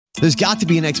There's got to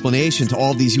be an explanation to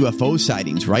all of these UFO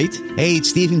sightings, right? Hey,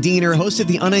 it's Stephen Diener, host of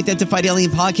the Unidentified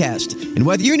Alien Podcast. And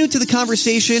whether you're new to the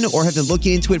conversation or have been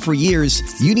looking into it for years,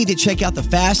 you need to check out the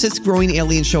fastest growing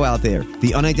alien show out there,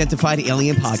 the Unidentified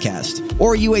Alien Podcast,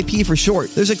 or UAP for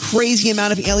short. There's a crazy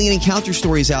amount of alien encounter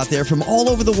stories out there from all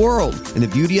over the world. And the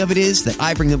beauty of it is that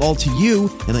I bring them all to you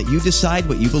and let you decide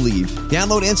what you believe.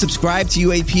 Download and subscribe to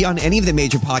UAP on any of the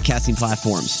major podcasting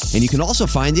platforms. And you can also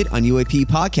find it on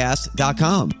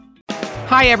UAPpodcast.com.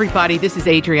 Hi, everybody. This is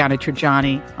Adriana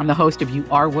Trajani. I'm the host of You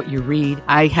Are What You Read.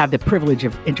 I have the privilege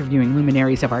of interviewing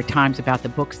luminaries of our times about the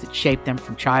books that shaped them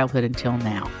from childhood until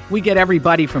now. We get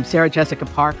everybody from Sarah Jessica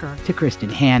Parker to Kristen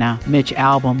Hanna, Mitch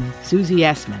Albom, Susie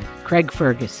Essman, Craig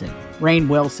Ferguson, Rainn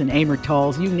Wilson, Amor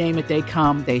Tolls, you name it, they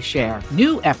come, they share.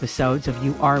 New episodes of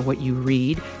You Are What You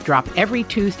Read drop every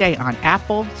Tuesday on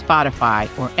Apple, Spotify,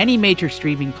 or any major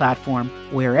streaming platform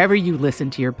wherever you listen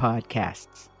to your podcasts.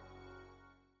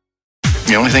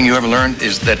 The only thing you ever learned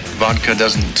is that vodka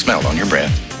doesn't smell on your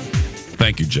breath.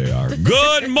 Thank you, JR.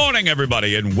 Good morning,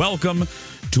 everybody, and welcome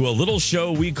to a little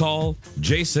show we call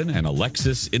Jason and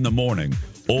Alexis in the Morning,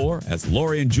 or as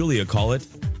Lori and Julia call it,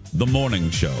 The Morning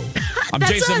Show. I'm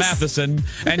Jason Matheson,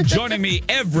 and joining me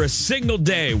every single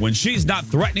day when she's not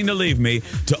threatening to leave me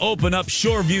to open up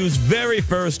Shoreview's very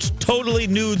first totally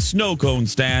nude snow cone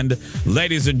stand,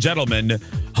 ladies and gentlemen,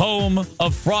 home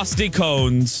of frosty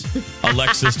cones,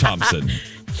 Alexis Thompson.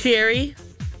 Cherry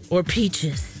or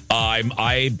peaches?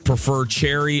 I prefer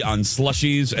cherry on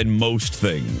slushies and most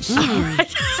things. All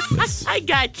right. Yes. I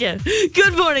gotcha.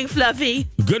 Good morning, Fluffy.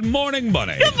 Good morning,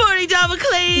 Bunny. Good morning, Don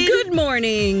McLean. Good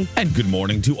morning. And good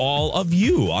morning to all of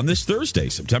you on this Thursday,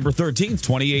 September 13th,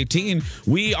 2018.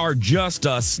 We are just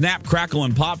a snap, crackle,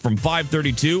 and pop from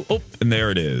 5:32. Oh, and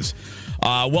there it is.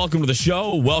 Welcome to the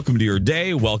show. Welcome to your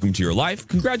day. Welcome to your life.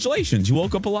 Congratulations. You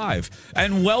woke up alive.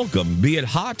 And welcome, be it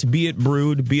hot, be it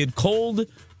brewed, be it cold,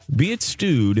 be it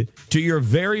stewed, to your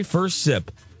very first sip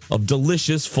of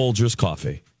delicious Folgers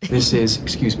coffee. This is,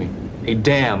 excuse me, a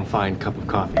damn fine cup of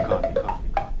coffee.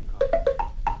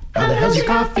 How the hell's your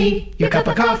coffee? Your cup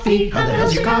of coffee? How the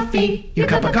hell's your coffee? Your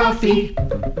cup of coffee?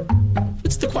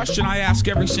 It's the question I ask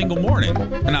every single morning,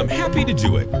 and I'm happy to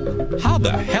do it. How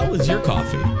the hell is your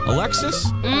coffee?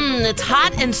 Alexis? It's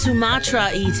hot and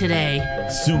Sumatra-y today.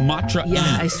 Sumatra?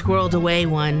 Yeah, I squirreled away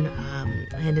one,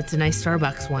 and it's a nice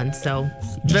Starbucks one, so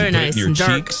Did very you put nice it in your and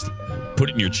dark. cheeks? Put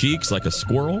it in your cheeks like a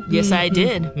squirrel? Yes, I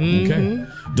did. Mm-hmm. Okay.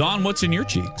 Dawn, what's in your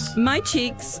cheeks? My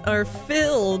cheeks are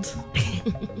filled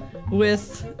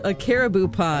with a caribou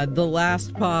pod, the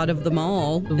last pod of them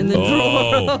all, in the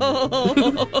drawer.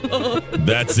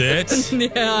 That's it?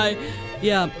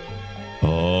 Yeah.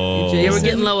 Oh. Yeah, we're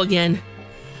getting low again.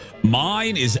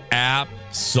 Mine is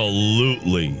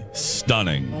absolutely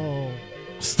stunning. Oh.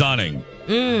 Stunning.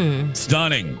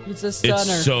 Stunning. It's a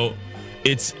stunner.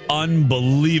 It's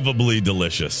unbelievably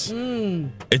delicious.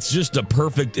 It's just a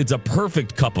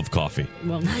perfect cup of coffee.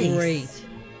 Well, Nice. great.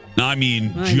 I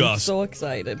mean, I'm just so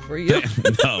excited for you.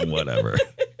 no, whatever.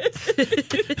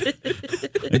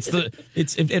 It's at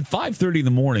 5:30 in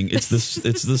the morning. It's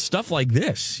the stuff like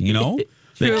this, that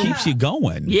keeps you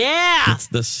going. Yeah. It's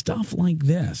the stuff like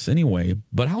this. Anyway,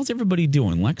 but how's everybody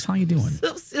doing? Lex, how you doing?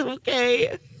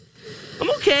 Okay. I'm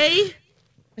okay.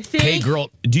 I think. Hey, girl,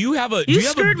 do you have a... You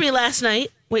scared me last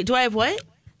night. Wait, do I have what?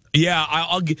 Yeah,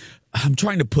 I'm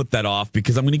trying to put that off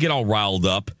because I'm going to get all riled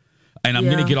up and I'm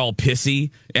going to get all pissy,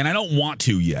 and I don't want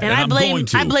to yet. And I'm going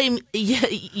to. I blame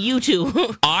you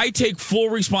two. I take full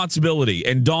responsibility,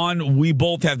 and Dawn, we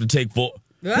both have to take full...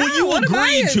 Well, you what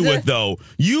agreed about to it? it, though.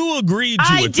 You agreed to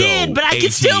I it, did, though, but I can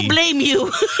AT. still blame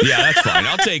you. Yeah, that's fine.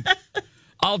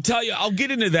 I'll tell you, I'll get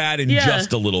into that in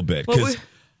just a little bit, because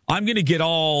I'm going to get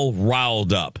all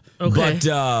riled up. Okay.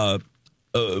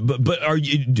 But are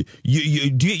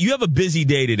you have a busy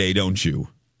day today, don't you?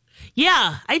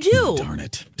 Yeah, I do. Darn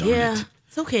it.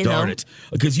 It's okay, Darn though. it.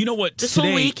 Because you know what? This today,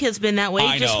 whole week has been that way.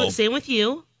 I know. Same with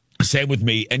you. Same with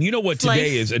me. And you know what It's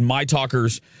today life. is? And my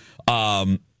talkers,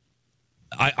 I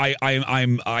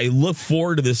look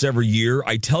forward to this every year.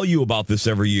 I tell you about this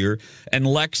every year. And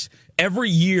Lex, every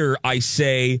year I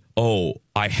say,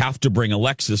 I have to bring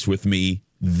Alexis with me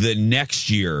the next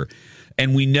year.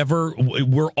 And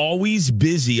we're always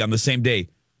busy on the same day.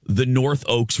 The North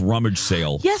Oaks rummage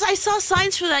sale. Yes, I saw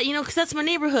signs for that, because that's my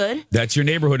neighborhood. That's your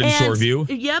neighborhood in Shoreview.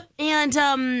 Yep. And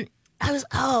I was,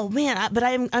 but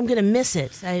I'm going to miss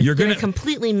it. You're going gonna to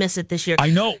completely miss it this year. I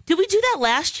know. Did we do that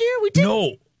last year? We did.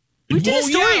 No. We did a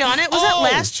story yeah. on it. Was that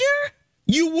last year?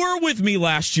 You were with me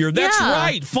last year. That's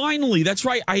right. Finally. That's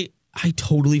right. I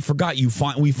totally forgot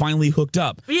we finally hooked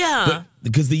up. Yeah.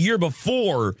 Because the year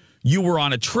before, you were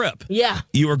on a trip. Yeah.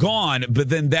 You were gone, but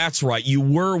then that's right. You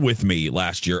were with me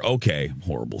last year. Okay.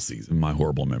 Horrible season. My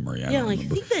horrible memory. I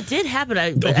think that did happen.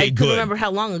 I Okay, couldn't good. remember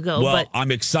how long ago. Well, But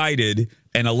I'm excited.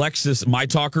 And Alexis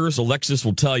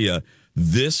will tell you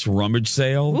this rummage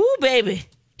sale. ooh, baby.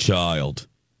 Child.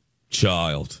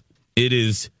 It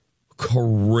is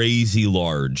crazy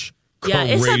large. Yeah,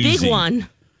 it's a big Crazy. one.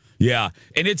 Yeah,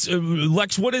 and it's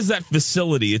Lex. What is that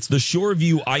facility? It's the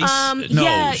Shoreview Ice.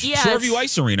 Shoreview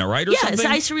Ice Arena, right? Or Yeah, something? it's the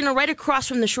Ice Arena right across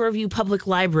from the Shoreview Public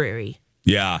Library,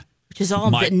 Yeah, which is all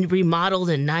getting remodeled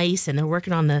and nice, and they're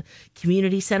working on the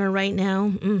community center right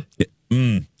now.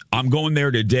 I'm going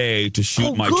there today to shoot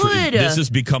Oh, my. good. This has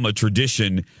become a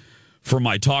tradition for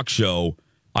my talk show.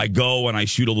 I go and I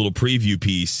shoot a little preview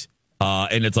piece,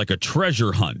 and it's like a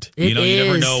treasure hunt. It you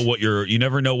never is. know what you're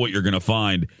going to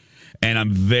find, and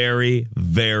I'm very,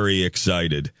 very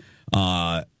excited.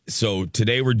 So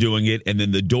today we're doing it, and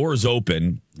then the doors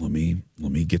open. Let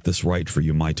me get this right for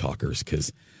you, my talkers,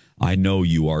 because I know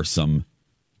you are some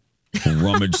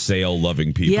rummage sale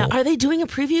loving people. Yeah, are they doing a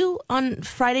preview on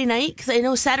Friday night? Because I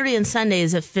know Saturday and Sunday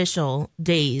is official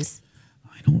days.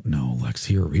 I don't know, Lex.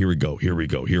 Here we go.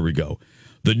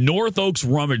 The North Oaks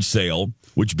Rummage Sale,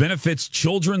 which benefits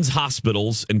children's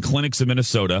hospitals and clinics in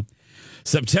Minnesota,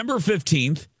 September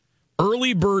 15th.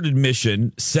 Early bird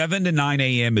admission, 7 to 9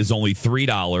 a.m. is only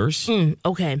 $3.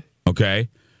 Okay. Okay.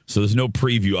 So there's no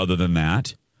preview other than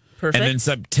that. Perfect. And then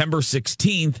September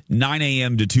 16th, 9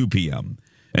 a.m. to 2 p.m.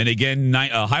 And again,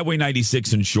 Highway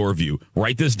 96 in Shoreview.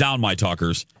 Write this down, my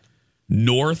talkers.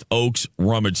 North Oaks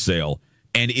Rummage Sale.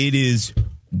 And it is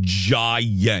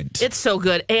giant. It's so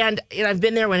good. And I've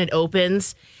been there when it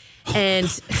opens. And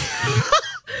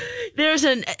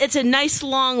it's a nice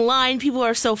long line. People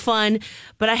are so fun.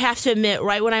 But I have to admit,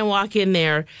 right when I walk in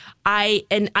there,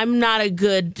 I'm not a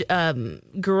good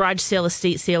garage sale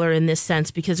estate saler in this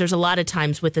sense, because there's a lot of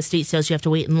times with estate sales you have to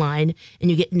wait in line and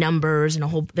you get numbers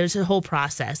and there's a whole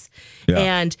process. Yeah.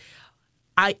 And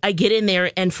I get in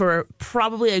there, and for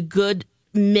probably a good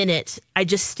minute, I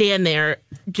just stand there,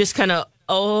 just kind of,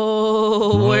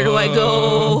 where do I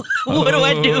go? What do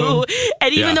I do?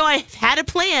 And even though I've had a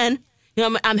plan,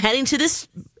 I'm heading to this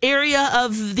area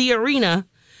of the arena,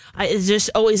 it's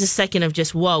just always a second of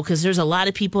just whoa, because there's a lot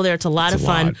of people there. It's a lot of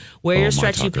fun. Wear your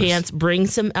stretchy pants, bring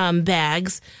some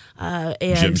bags, and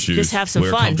Gym shoes. just have some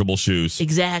Wear fun. comfortable shoes.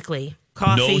 Exactly.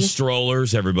 Coffee. No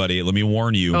strollers, everybody. Let me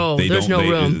warn you. Oh, there's no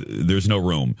room. There's no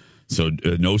room. So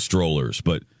no strollers.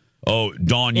 But,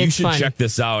 Dawn, you It's should fun. check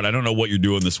this out. I don't know what you're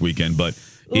doing this weekend, but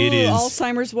it is.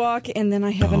 Alzheimer's walk, and then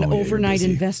I have an you're overnight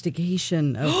busy.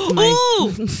 investigation of my. Ooh!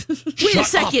 Wait a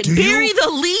second. Bury the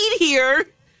lead here.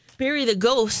 Bury the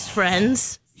ghost,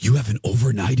 friends. You have an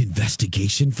overnight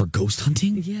investigation for ghost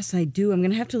hunting? Yes, I do. I'm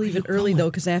going to have to leave it early, though,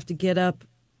 because I have to get up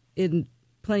in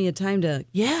plenty of time to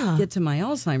get to my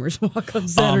Alzheimer's walk on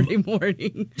Saturday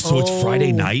morning. So it's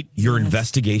Friday night? Your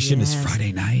investigation is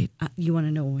Friday night? You want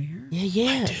to know where?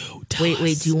 Yeah. I do. Tell Wait,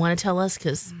 us. do you want to tell us?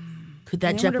 Because could that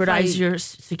I wonder if jeopardize I- your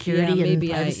security Yeah, and maybe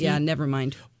privacy? never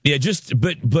mind. Yeah,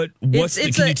 but what's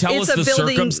It's can a- you tell it's us a the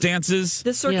building- circumstances?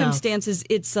 The circumstances,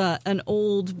 it's an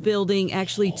old building,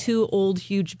 actually two old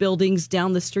huge buildings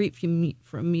down the street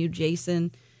from you,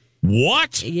 Jason.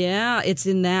 What? Yeah, it's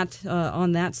in that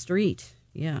on that street.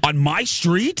 Yeah. On my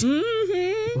street?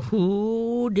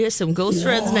 Ooh, there's some ghost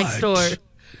friends next door.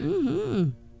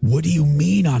 What do you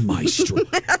mean on my street?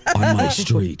 On my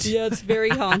street. Yeah, it's very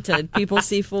haunted. People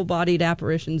see full-bodied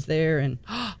apparitions there, and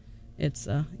it's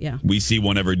yeah. We see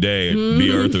one every day at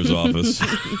B. Arthur's office.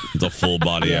 It's a full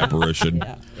body apparition.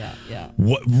 Yeah.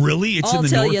 What really? It's I'll in the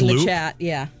tell North you in Loop? the chat.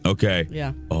 Yeah. Okay.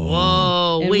 Yeah.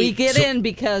 Whoa, And wait. we get in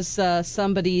because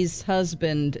somebody's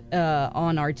husband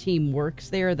on our team works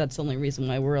there. That's the only reason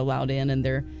why we're allowed in,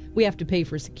 and we have to pay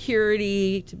for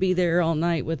security to be there all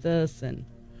night with us. And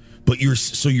But you're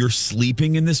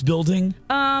sleeping in this building?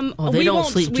 they we don't won't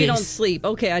sleep, We don't Jace. sleep.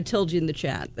 Okay, I told you in the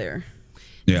chat there.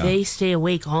 Yeah. They stay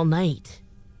awake all night,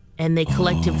 and they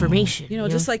collect information. You know,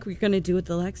 just like we're going to do at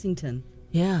the Lexington.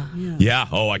 yeah. Yeah.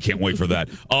 Oh, I can't wait for that.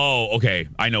 Oh, okay.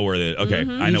 I know where it is. Okay.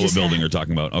 I know what just building have- you're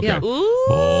talking about. Okay. Yeah. Ooh.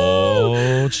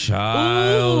 Oh,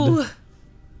 child. Ooh.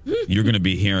 You're going to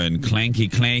be hearing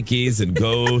clankies and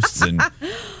ghosts and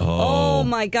Oh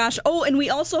my gosh. Oh, and we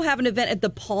also have an event at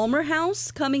the Palmer House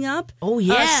coming up. Oh,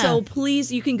 yeah. So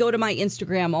please, you can go to my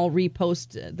Instagram. I'll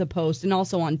repost the post, and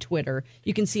also on Twitter.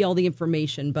 You can see all the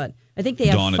information. But I think they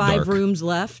have Dawn at 5 dark. rooms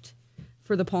left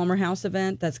for the Palmer House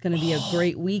event. That's going to be a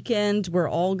great weekend. We're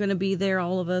all going to be there,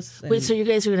 all of us. Wait, so you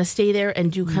guys are going to stay there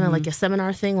and do kind of like a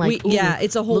seminar thing? Like, yeah,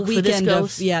 it's a whole look for this weekend of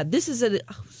ghost? this is a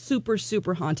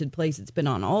super haunted place. It's been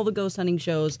on all the ghost hunting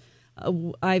shows.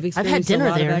 I've experienced dinner a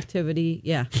lot there. of activity.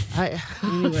 Yeah.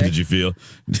 Anyway. Did you feel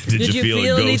Did you a feel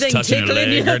ghost anything touching your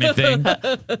leg or anything?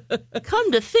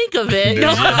 Come to think of it,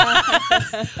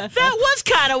 that was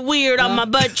kind of weird on my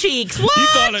butt cheeks.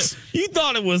 What? You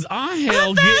thought it was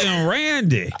Angel getting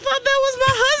Randy. I thought that was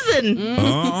my husband.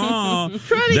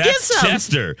 Trying to get some.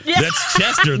 Chester. That's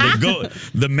Chester,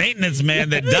 the maintenance man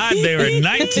that died there in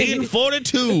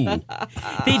 1942.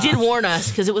 They did warn us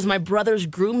because it was my brother's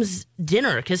groom's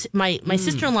dinner because my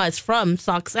sister-in-law is from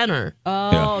Sauk Center.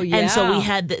 Oh, yeah. And so they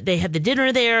had the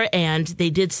dinner there, and they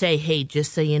did say, hey,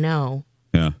 just so you know.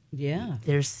 Yeah.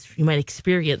 You might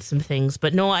experience some things.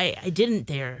 But no, I didn't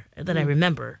there that I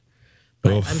remember.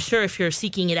 But I'm sure if you're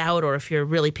seeking it out or if you're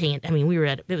really paying, I mean,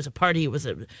 it was a party.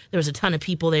 There was a ton of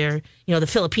people there. You know, the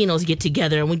Filipinos get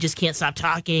together and we just can't stop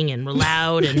talking and we're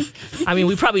loud. And I mean,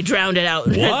 we probably drowned it out.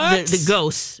 What? The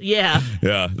ghosts. Yeah.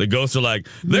 Yeah. The ghosts are like,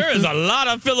 there is a lot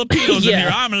of Filipinos in here.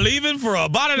 I'm leaving for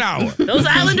about an hour. Those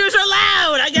Islanders are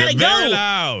loud. I gotta go. Very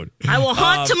loud. I will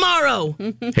haunt tomorrow.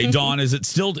 Hey, Dawn, is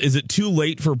it too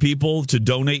late for people to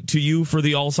donate to you for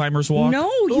the Alzheimer's walk? No,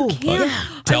 you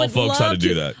can't. Tell folks how to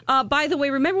do that. By the way,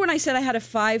 remember when I said I had a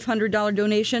 $500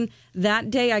 donation?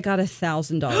 That day I got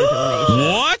 $1,000 donation.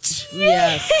 What?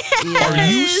 Yes. Are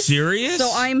you serious? So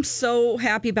I'm so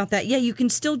happy about that. Yeah, you can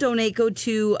still donate. Go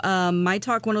to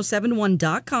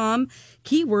mytalk1071.com,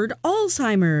 keyword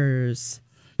Alzheimer's.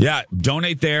 Yeah,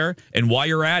 donate there. And while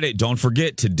you're at it, don't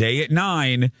forget, today at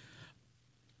 9,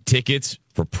 tickets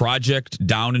for Project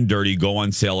Down and Dirty go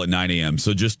on sale at 9 a.m.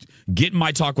 So just get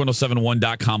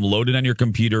mytalk1071.com loaded on your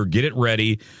computer. Get it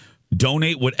ready.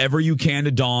 Donate whatever you can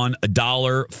to Dawn,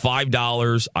 $1,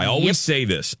 $5. I always say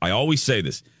this.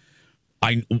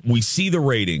 We see the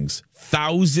ratings.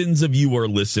 Thousands of you are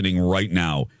listening right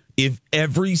now. If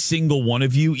every single one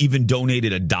of you even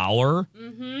donated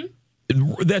 $1,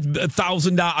 that's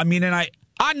 $1,000. I mean, and I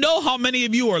know how many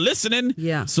of you are listening.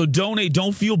 Yeah. So donate.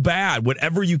 Don't feel bad.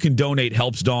 Whatever you can donate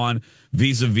helps Dawn.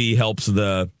 Vis-a-vis helps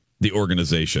the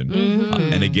organization.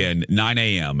 And again, 9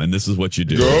 a.m. And this is what you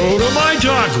do. Go to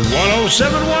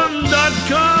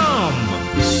mytalk1071.com.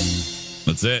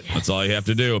 That's it. That's all you have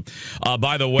to do.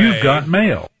 By the way, You've got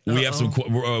mail. We have some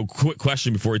quick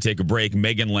question before we take a break.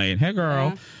 Megan Lane, hey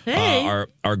girl, hey,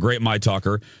 our great My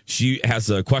Talker. She has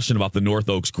a question about the North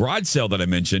Oaks garage sale that I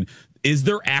mentioned. Is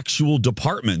there actual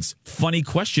departments? Funny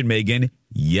question, Megan.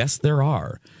 Yes, there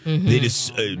are. It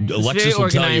is. Alexis will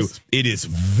tell you it is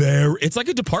it's like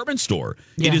a department store.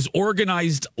 Yeah. It is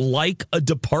organized like a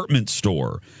department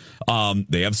store.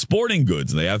 They have sporting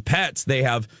goods. They have pets. They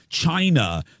have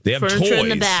china. They have furniture toys in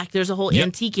the back. There's a whole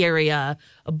antique area,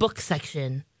 a book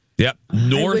section. Yep.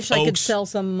 I wish I could sell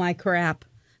some of my crap.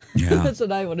 Yeah. That's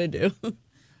what I want to do.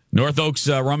 North Oaks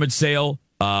rummage sale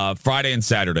Friday and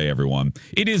Saturday, everyone.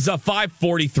 It is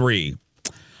 5:43.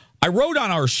 I wrote on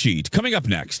our sheet, coming up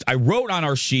next, I wrote on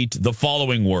our sheet the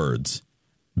following words.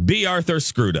 B. Arthur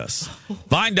screwed us.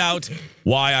 Find out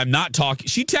why I'm not talking.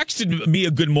 She texted me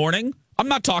a good morning. I'm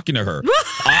not talking to her.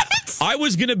 I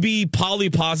was going to be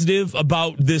positive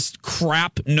about this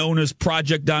crap known as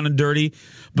Project Down and Dirty,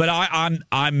 but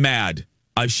I'm mad.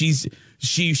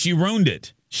 She ruined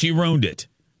it. She ruined it.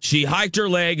 She hiked her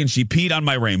leg and she peed on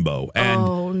my rainbow. And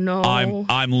oh no.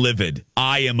 I'm livid.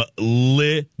 I am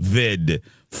livid.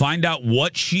 Find out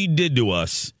what she did to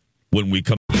us when we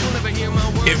come.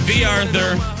 If B.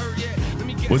 Arthur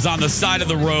was on the side of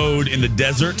the road in the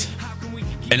desert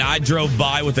and I drove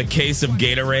by with a case of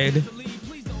Gatorade,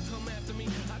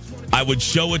 I would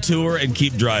show it to her and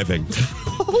keep driving.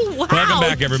 Oh, wow. Welcome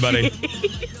back, everybody.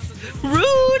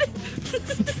 Rude.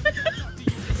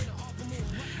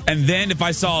 And then if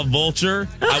I saw a vulture,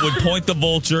 I would point the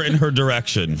vulture in her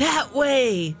direction. That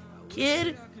way,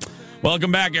 kid.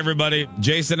 Welcome back, everybody.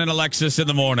 Jason and Alexis in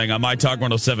the morning on My Talk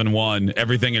 107.1.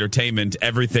 Everything entertainment,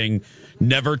 everything.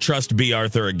 Never trust B.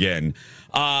 Arthur again.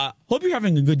 Hope you're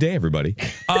having a good day, everybody.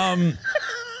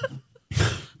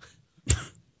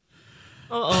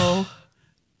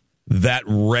 That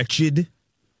wretched,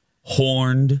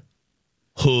 horned,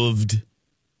 hooved,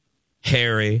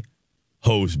 hairy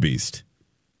hose beast.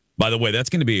 By the way, that's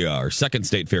going to be our second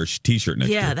State Fair t-shirt next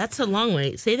year. Yeah, that's a long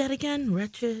way. Say that again.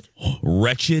 Wretched,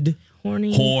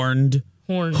 horny, horned,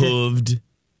 hooved,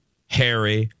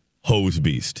 hairy hose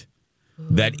beast.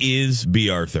 That is B.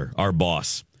 Arthur, our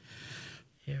boss.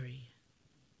 Harry.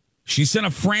 She sent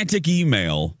a frantic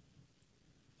email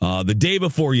the day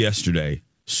before yesterday,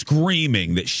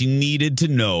 screaming that she needed to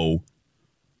know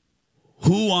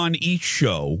who on each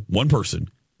show, one person.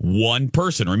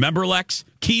 Remember, Lex?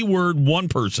 Keyword one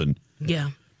person. Yeah.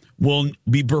 Will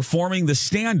be performing the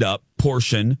stand-up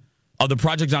portion of the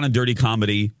Project Down and Dirty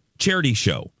comedy charity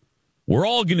show. we're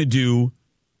all going to do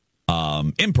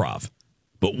improv,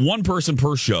 but one person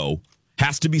per show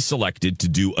has to be selected to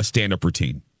do a stand-up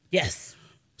routine. Yes.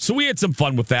 So we had some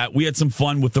fun with that. We had some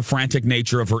fun with the frantic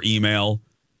nature of her email.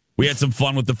 We had some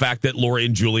fun with the fact that Lori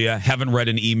and Julia haven't read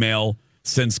an email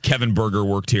since Kevin Berger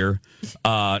worked here.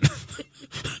 So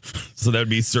that would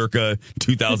be circa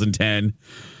 2010.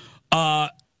 And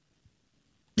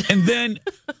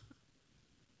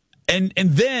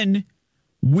then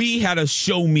we had a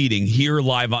show meeting here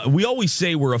live. We always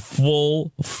say we're a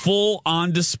full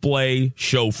on display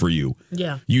show for you.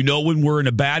 Yeah. You know, when we're in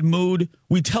a bad mood,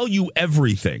 we tell you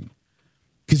everything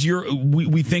because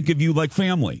we think of you like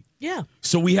family. Yeah.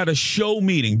 So we had a show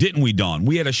meeting, didn't we, Dawn?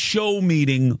 We had a show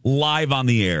meeting live on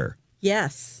the air.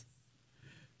 Yes.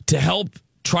 To help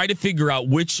try to figure out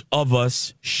which of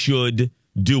us should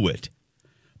do it.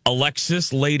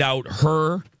 Alexis laid out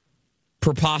her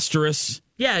preposterous.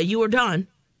 Yeah, you were done.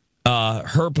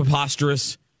 Her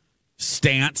preposterous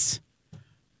stance.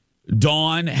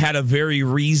 Dawn had a very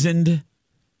reasoned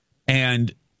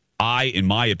and in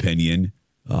my opinion,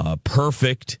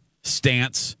 perfect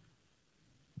stance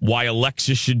why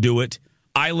Alexis should do it.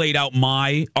 I laid out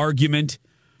my argument,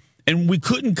 and we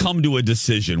couldn't come to a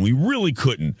decision. We really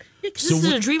couldn't. Yeah, this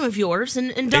is a dream of yours,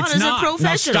 and Donna's a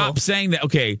professional. Now stop saying that.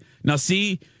 Okay, now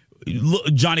see, look,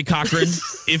 Johnny Cochran,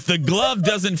 if the glove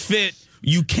doesn't fit,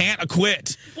 you can't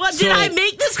acquit. Well, did I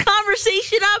make this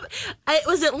conversation up? It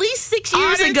was at least 6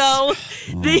 years ago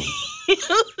that you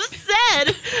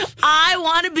said, I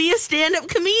want to be a stand-up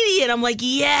comedian. I'm like,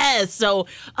 yes. So,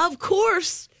 of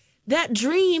course, that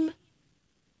dream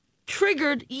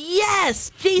triggered,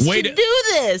 yes, Jason can do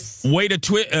this. Way to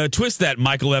twist that,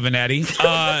 Michael Evanetti.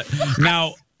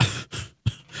 Now,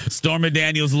 Stormy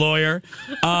Daniels' lawyer.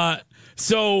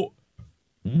 So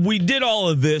we did all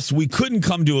of this. We couldn't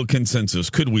come to a consensus,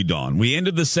 could we, Dawn? We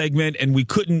ended the segment, and we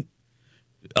couldn't.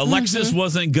 Alexis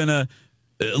wasn't gonna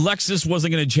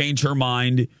change her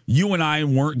mind. You and I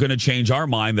weren't gonna change our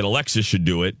mind that Alexis should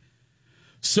do it.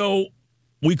 So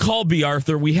we called B.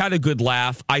 Arthur. We had a good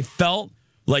laugh. I felt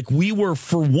like we were,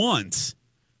 for once,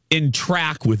 in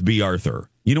track with B. Arthur.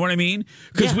 You know what I mean?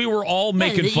 Because we were all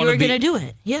making fun of you were going to do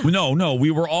it. Yeah. No.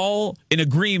 We were all in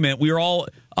agreement. We were all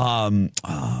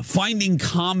finding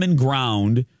common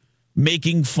ground,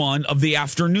 making fun of the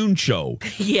afternoon show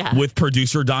with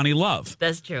producer Donnie Love.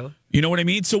 That's true. You know what I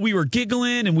mean? So we were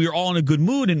giggling, and we were all in a good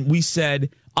mood, and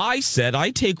I said,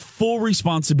 I take full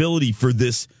responsibility for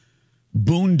this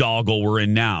boondoggle we're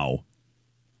in now.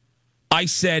 I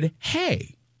said,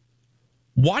 hey,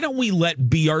 why don't we let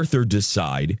B. Arthur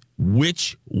decide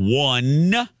which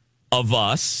one of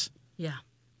us? Yeah.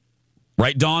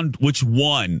 Right, Dawn? Which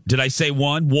one? Did I say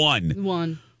one?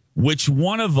 One. Which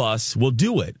one of us will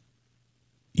do it?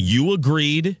 You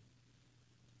agreed.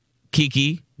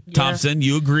 Kiki Thompson,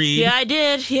 you agreed. Yeah, I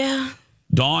did. Yeah.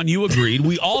 Dawn, you agreed.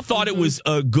 We all thought it was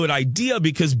a good idea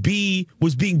because B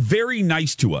was being very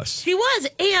nice to us. She was,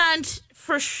 and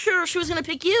for sure she was going to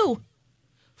pick you.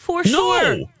 For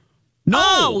sure. No.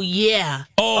 Oh, yeah.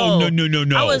 Oh,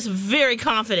 no. I was very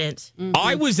confident. Mm-hmm.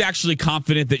 I was actually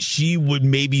confident that she would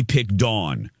maybe pick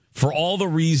Dawn for all the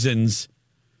reasons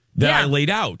that I laid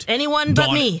out. Anyone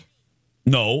but me.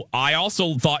 No, I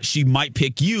also thought she might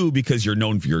pick you because you're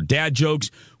known for your dad jokes.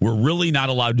 We're really not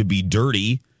allowed to be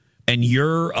dirty. And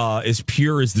you're as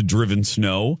pure as the driven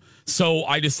snow. So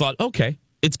I just thought, okay,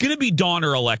 it's going to be Dawn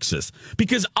or Alexis.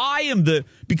 Because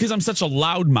because I'm such a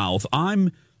loudmouth,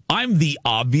 I'm the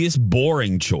obvious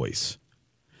boring choice.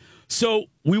 So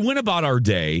we went about our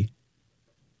day.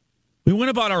 We went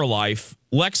about our life.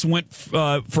 Lex went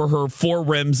for her 4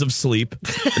 rems of sleep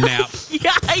nap.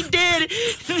 Yeah, I did.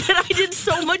 And I did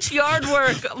so much yard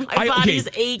work. My body's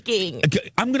aching.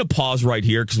 I'm going to pause right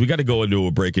here because we got to go into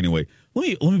a break anyway.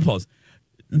 Let me pause.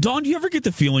 Dawn, do you ever get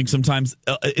the feeling sometimes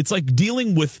it's like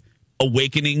dealing with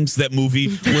Awakenings, that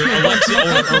movie where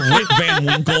Alexa or Rip Van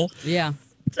Winkle? Yeah.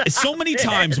 So many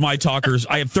times, my talkers,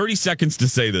 I have 30 seconds to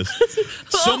say this.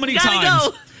 So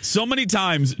many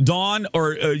times, Dawn,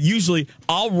 or usually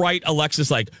I'll write Alexis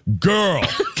like, girl,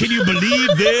 can you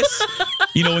believe this?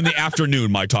 You know, in the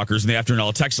afternoon, my talkers, in the afternoon,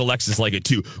 I'll text Alexis like at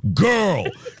 2. Girl,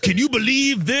 can you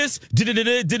believe this?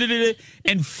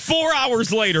 And 4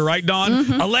 hours later, right, Dawn?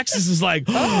 Alexis is like,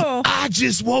 I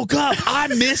just woke up. I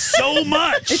missed so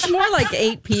much. It's more like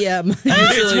 8 p.m.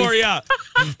 It's more, yeah.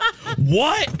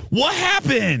 What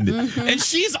happened? And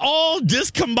she's all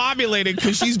discombobulated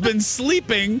because she's been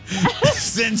sleeping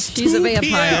since 2 She's a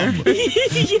vampire.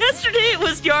 Yesterday it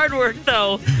was yard work,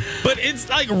 though. But it's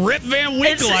like Rip Van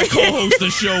Winkle I co-host the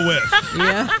show with.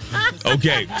 Yeah.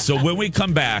 Okay, so when we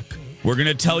come back, We're going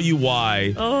to tell you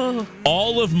why.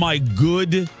 All of my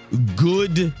good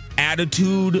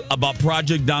attitude about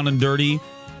Project Down and Dirty,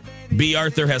 B.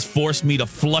 Arthur has forced me to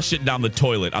flush it down the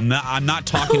toilet. I'm not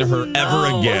talking to her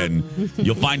ever again.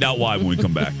 You'll find out why when we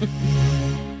come back.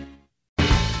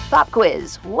 Pop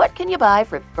quiz. What can you buy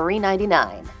for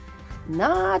 $3.99?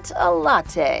 Not a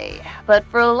latte, but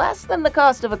for less than the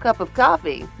cost of a cup of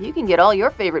coffee, you can get all your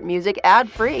favorite music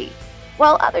ad-free.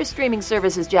 While other streaming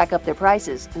services jack up their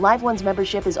prices, Live One's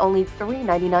membership is only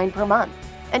 $3.99 per month,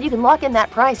 and you can lock in that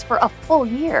price for a full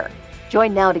year.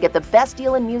 Join now to get the best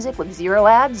deal in music with 0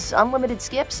 ads, unlimited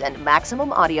skips, and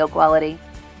maximum audio quality.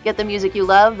 Get the music you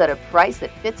love at a price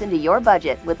that fits into your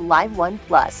budget with Live One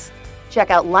Plus. Check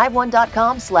out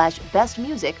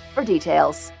liveone.com/bestmusic for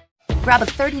details. Grab a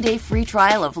 30-day free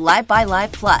trial of Live by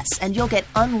Live Plus, and you'll get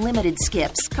unlimited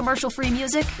skips, commercial-free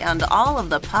music, and all of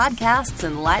the podcasts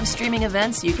and live streaming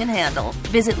events you can handle.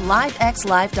 Visit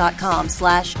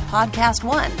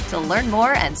livexlive.com/podcast1 to learn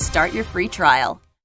more and start your free trial.